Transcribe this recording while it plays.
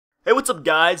What's up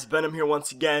guys, Venom here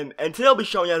once again, and today I'll be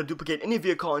showing you how to duplicate any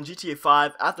vehicle in GTA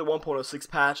 5 after 1.06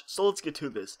 patch, so let's get to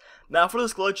this. Now for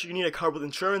this glitch, you need a car with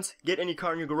insurance. Get any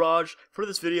car in your garage. For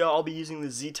this video, I'll be using the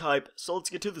Z-Type, so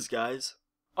let's get to this guys.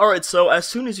 Alright, so as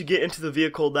soon as you get into the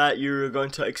vehicle that you're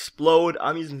going to explode,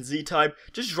 I'm using the Z-Type,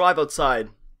 just drive outside.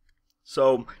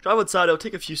 So, drive outside, it'll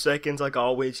take a few seconds like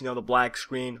always, the black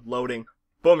screen, loading.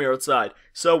 Boom, you're outside.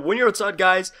 So when you're outside,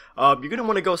 guys, you're going to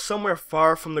want to go somewhere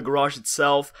far from the garage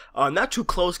itself. Not too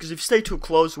close, because if you stay too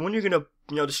close, when you're going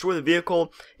to destroy the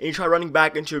vehicle and you try running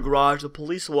back into your garage, the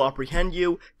police will apprehend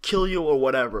you, kill you, or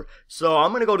whatever. So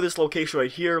I'm going to go to this location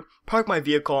right here, park my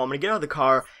vehicle, I'm going to get out of the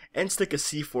car, and stick a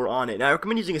C4 on it. Now I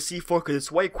recommend using a C4 because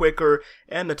it's way quicker,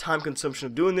 and the time consumption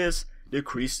of doing this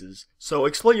decreases. So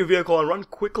explode your vehicle and run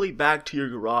quickly back to your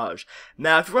garage.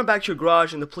 Now if you run back to your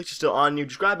garage and the police are still on you,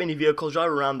 just grab any vehicle,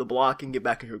 drive around the block, and get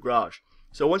back in your garage.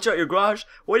 So once you're at your garage,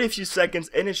 wait a few seconds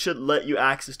and it should let you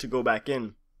access to go back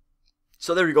in.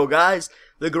 So there you go guys,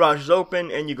 the garage is open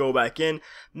and you go back in.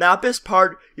 Now at this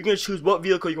part, you're going to choose what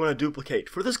vehicle you want to duplicate.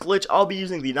 For this glitch, I'll be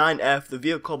using the 9F, the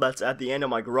vehicle that's at the end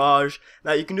of my garage.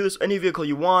 Now you can do this with any vehicle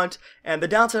you want, and the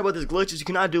downside about this glitch is you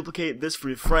cannot duplicate this for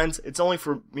your friends. It's only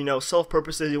for, self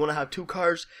purposes. You want to have two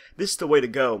cars, this is the way to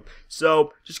go.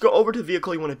 So just go over to the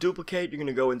vehicle you want to duplicate, you're going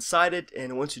to go inside it,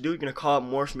 and once you do, you're going to call out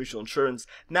Morse Mutual Insurance.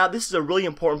 Now this is a really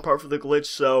important part for the glitch,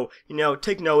 so,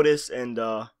 take notice and,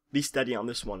 be steady on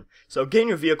this one. So get in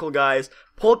your vehicle guys,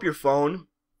 pull up your phone,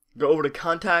 go over to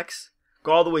contacts,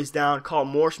 go all the ways down, call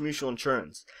Morse Mutual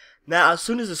Insurance. Now as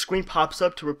soon as the screen pops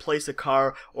up to replace a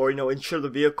car or insure the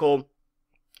vehicle,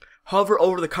 hover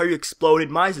over the car you exploded,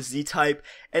 mine is a Z-Type,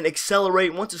 and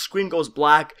accelerate. Once the screen goes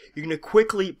black, you're going to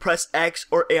quickly press X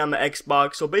or A on the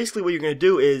Xbox. So basically what you're going to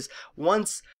do is,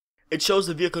 once it shows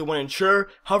the vehicle you want to insure,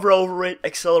 hover over it,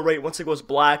 accelerate. Once it goes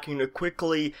black, you're going to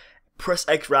quickly press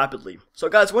X rapidly. So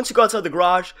guys, once you go outside the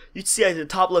garage, you see at the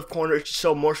top left corner it should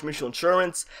show Morse Mutual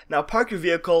Insurance. Now park your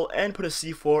vehicle and put a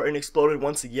C4 and explode it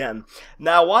once again.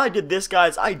 Now while I did this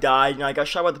guys, I died, I got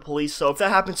shot by the police, so if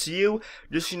that happens to you,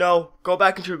 just go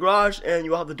back into your garage and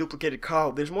you'll have the duplicated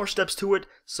car. There's more steps to it,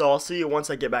 so I'll see you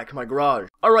once I get back to my garage.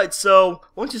 Alright, so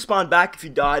once you spawn back, if you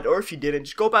died or if you didn't,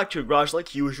 just go back to your garage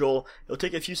like usual. It'll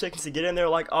take a few seconds to get in there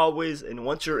like always, and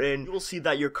once you're in, you will see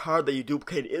that your car that you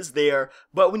duplicated is there,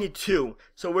 but we need two.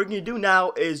 So what we're going to do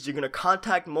now is you're going to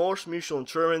contact Morse Mutual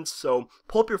Insurance. So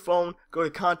pull up your phone, go to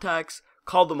contacts,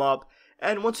 call them up,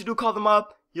 and once you do call them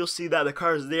up, you'll see that the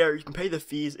car is there. You can pay the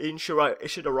fees. It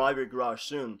should arrive at your garage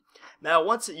soon. Now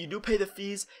once you do pay the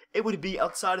fees, it would be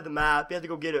outside of the map. You have to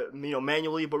go get it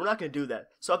manually, but we're not going to do that.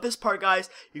 So at this part guys,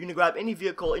 you're going to grab any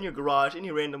vehicle in your garage,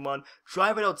 any random one,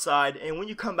 drive it outside, and when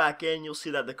you come back in, you'll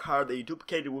see that the car that you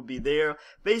duplicated will be there.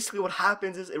 Basically what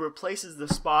happens is it replaces the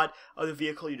spot of the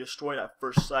vehicle you destroyed at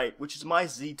first sight, which is my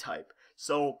Z-Type.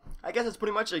 So I guess that's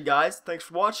pretty much it guys. Thanks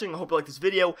for watching. I hope you liked this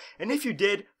video, and if you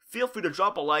did, feel free to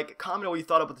drop a like, comment what you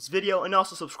thought about this video, and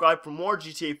also subscribe for more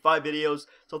GTA 5 videos.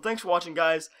 So thanks for watching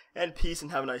guys, and peace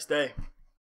and have a nice day.